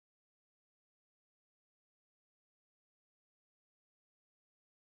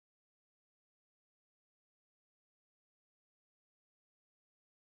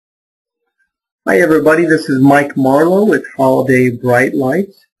Hi everybody, this is Mike Marlowe with Holiday Bright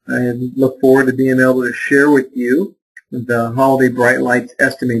Lights. I look forward to being able to share with you the Holiday Bright Lights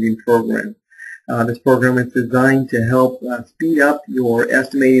estimating program. This program is designed to help speed up your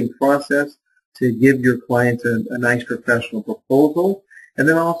estimating process to give your clients a nice professional proposal and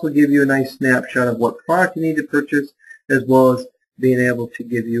then also give you a nice snapshot of what product you need to purchase, as well as being able to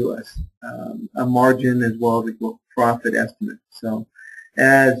give you a margin as well as a profit estimate. So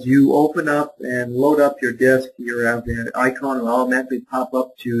as you open up and load up your disk, the icon will automatically pop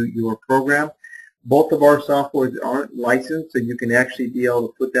up to your program. Both of our softwares aren't licensed, so you can actually be able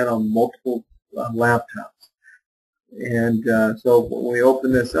to put that on multiple laptops. And so when we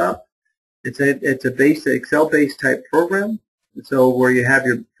open this up, it's a basic Excel-based type program. So where you have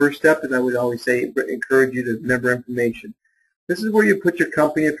your first step, as I would always say, encourage you to remember information. This is where you put your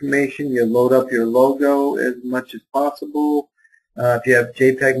company information. You load up your logo as much as possible. If you have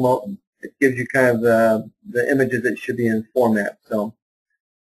JPEG mode, it gives you kind of the images that should be in format. So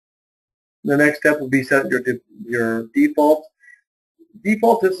the next step will be set your default.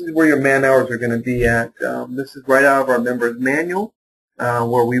 Default, this is where your man hours are going to be at. This is right out of our members manual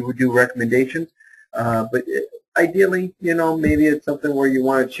where we would do recommendations. But ideally, maybe it's something where you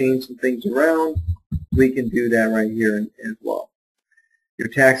want to change some things around. We can do that right here as well. Your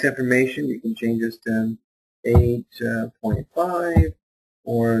tax information, you can change this to 8.5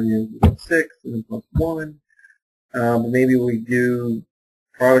 or 6 and then plus 1. Maybe we do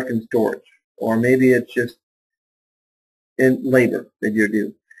product and storage, or maybe it's just in labor that you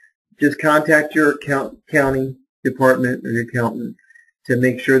do. Just contact your county department or your accountant to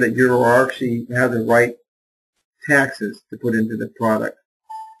make sure that you actually have the right taxes to put into the product.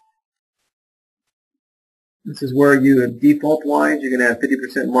 This is where you have default-wise, you're going to have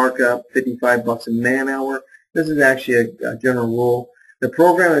 50% markup, $55 a man-hour. This is actually a general rule. The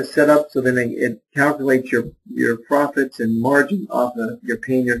program is set up so that it calculates your profits and margin off of you're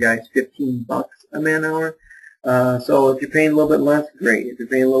paying your guys $15 a man-hour. So if you're paying a little bit less, great. If you're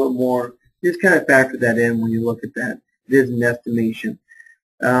paying a little bit more, just kind of factor that in when you look at that. It is an estimation.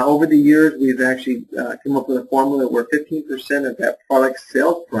 Over the years, we've actually come up with a formula where 15% of that product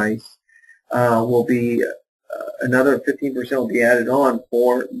sales price will be another 15% will be added on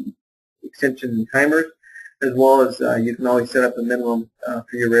for extensions and timers, as well as you can always set up a minimum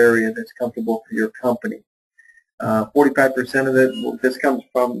for your area that's comfortable for your company. 45% of it, this comes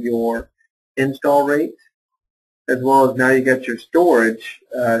from your install rate, as well as now you got your storage.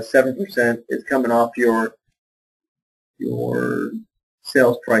 7% is coming off your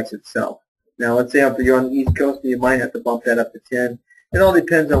sales price itself. Now let's say if you're on the East Coast, you might have to bump that up to 10. It all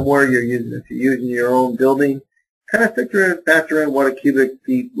depends on where you're using it. If you're using your own building, kind of factor in what a cubic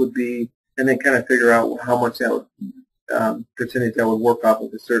feet would be, and then kind of figure out how much that would, percentage that would work off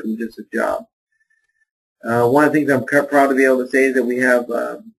of a certain just a job. One of the things I'm proud to be able to say is that we have,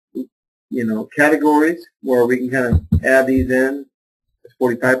 categories where we can kind of add these in. It's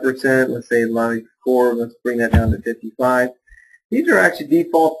 45%. Let's say line 4. Let's bring that down to 55. These are actually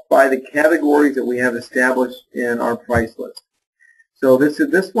default by the categories that we have established in our price list. So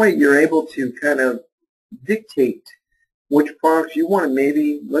this way you're able to kind of dictate which products you want to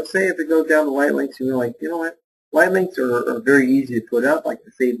maybe, let's say if it goes down to light links and you're like, you know what, light links are very easy to put up. I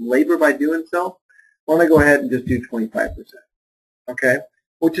can save labor by doing so. Why don't I go ahead and just do 25%? Okay,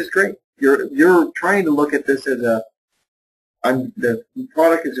 which is great. You're trying to look at this as the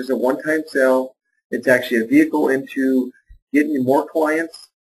product is just a one-time sale. It's actually a vehicle into getting you more clients,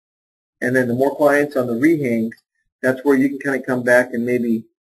 and then the more clients on the rehangs, that's where you can kind of come back and maybe,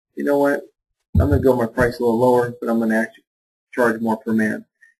 you know what, I'm going to go my price a little lower, but I'm going to actually charge more per man,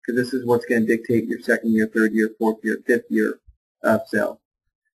 because this is what's going to dictate your second year, third year, fourth year, fifth year of sale.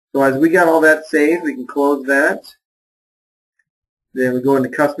 So as we got all that saved, we can close that. Then we go into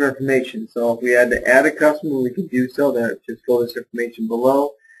customer information. So if we had to add a customer, we can do so. Just fill this information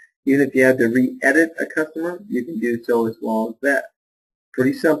below. Even if you had to re-edit a customer, you can do so as well as that.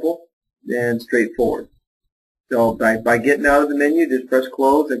 Pretty simple and straightforward. So by getting out of the menu, just press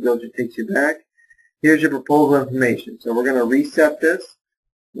close. It takes you back. Here's your proposal information. So we're going to reset this.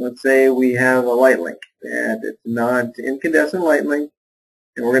 Let's say we have a light link, and it's non-incandescent light link,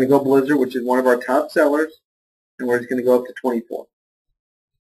 and we're going to go Blizzard, which is one of our top sellers, and we're just going to go up to 24.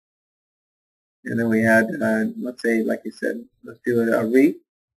 And then we had, let's say, like you said, let's do a wreath,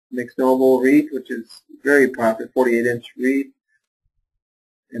 mixed noble wreath, which is very popular, 48-inch wreath.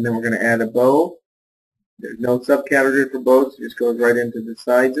 And then we're going to add a bow. There's no subcategory for bows. It just goes right into the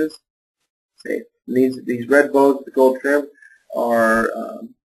sizes. Say these red bows with the gold trim are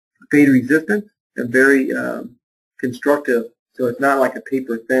fade resistant and very constructive So it's not like a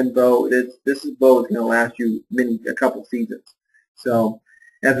paper thin bow. This bow is going to last you a couple seasons. So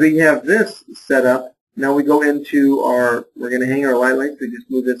as we have this set up, now we go into we're going to hang our light length. We just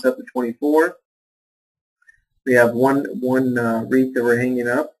move this up to 24. We have one wreath that we're hanging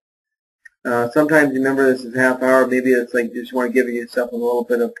up. Sometimes remember this is half hour. Maybe it's like you just want to give yourself a little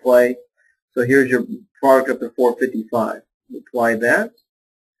bit of play. So here's your product up to 455. Apply that.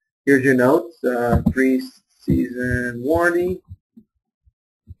 Here's your notes. 3-season warranty.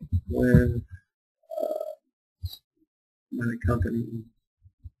 When the company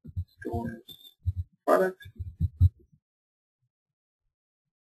stores product.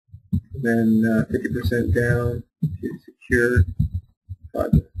 Then 50% down to secure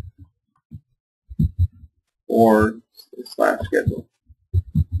project or / schedule.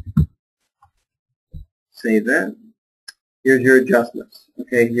 Save that. Here's your adjustments.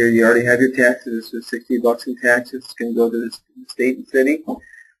 Okay, here you already have your taxes. This was $60 in taxes. It's going to go to the state and city.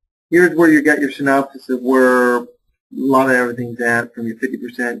 Here's where you got your synopsis of where a lot of everything's at from your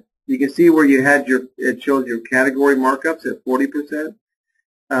 50%. You can see where you had it shows your category markups at 40%,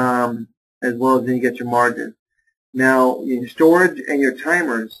 as well as then you get your margin. Now, your storage and your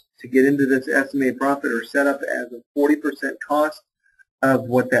timers to get into this estimated profit are set up as a 40% cost of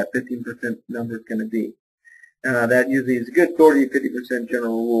what that 15% number is going to be. That usually is a good 40-50%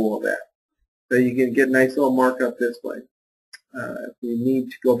 general rule of that. So you can get a nice little markup this way. If we need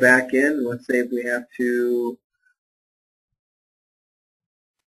to go back in, let's say if we have to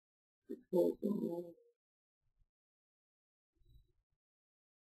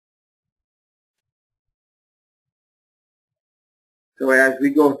so as we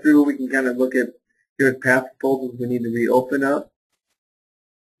go through, we can kind of look at here's past proposals we need to reopen up.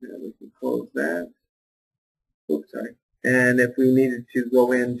 And we can close that. Oops, sorry. And if we needed to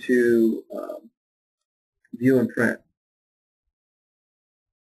go into view and print.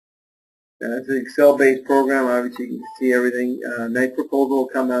 It's an Excel-based program. Obviously, you can see everything. Nice proposal will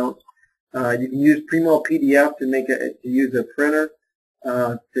come out. You can use Primo PDF to use a printer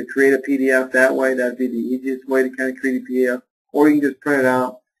to create a PDF that way. That'd be the easiest way to kind of create a PDF. Or you can just print it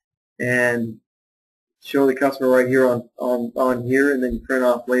out and show the customer right here on here, and then you print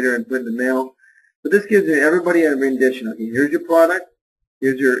off later and put in the mail. But this gives everybody a rendition. Okay, here's your product.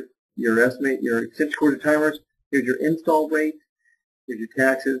 Here's your estimate, your 6-quarter timers. Here's your install rate. Here's your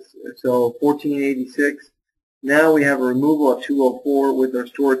taxes. So $14.86. Now we have a removal of $204 with our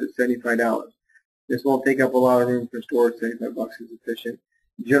storage at $75. This won't take up a lot of room for storage. $75 is efficient.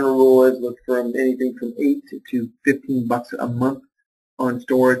 The general rule is look from anything from $8 to $15 a month on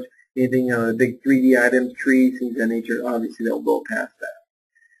storage. Anything the big 3D items, trees, things of that nature, obviously they'll go past that.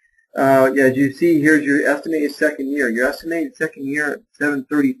 As you see, here's your estimated second year. Your estimated second year at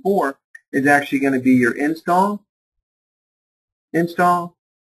 $734 is actually going to be your install,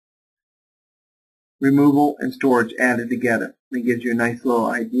 removal, and storage added together. It gives you a nice little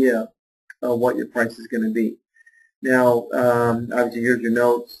idea of what your price is going to be. Now, obviously, here's your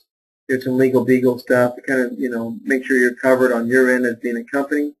notes. Here's some legal beagle stuff to kind of, make sure you're covered on your end as being a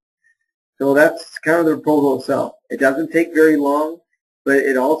company. So that's kind of the proposal itself. It doesn't take very long, but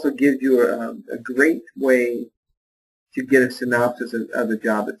it also gives you a great way to get a synopsis of the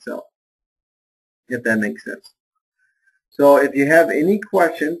job itself, if that makes sense. So if you have any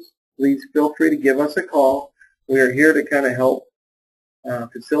questions, please feel free to give us a call. We are here to kind of help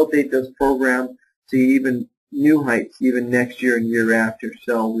facilitate this program to even new heights, even next year and year after.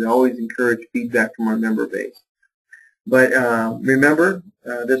 So we always encourage feedback from our member base. But remember,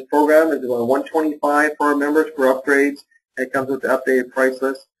 this program is about $125 for our members for upgrades. It comes with the updated price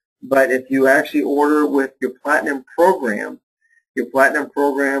list. But if you actually order with your Platinum program,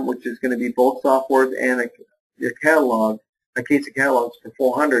 which is going to be both softwares and your catalog, a case of catalogs for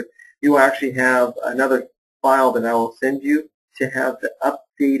 $400, you actually have another file that I will send you to have the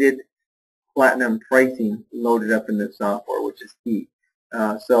updated Platinum pricing loaded up in the software, which is key.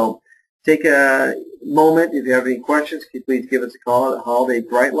 So take a moment. If you have any questions, please give us a call at Holiday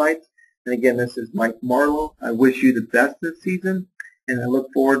Bright Lights. And again, this is Mike Marlowe. I wish you the best this season, and I look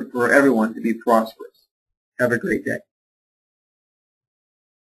forward for everyone to be prosperous. Have a great day.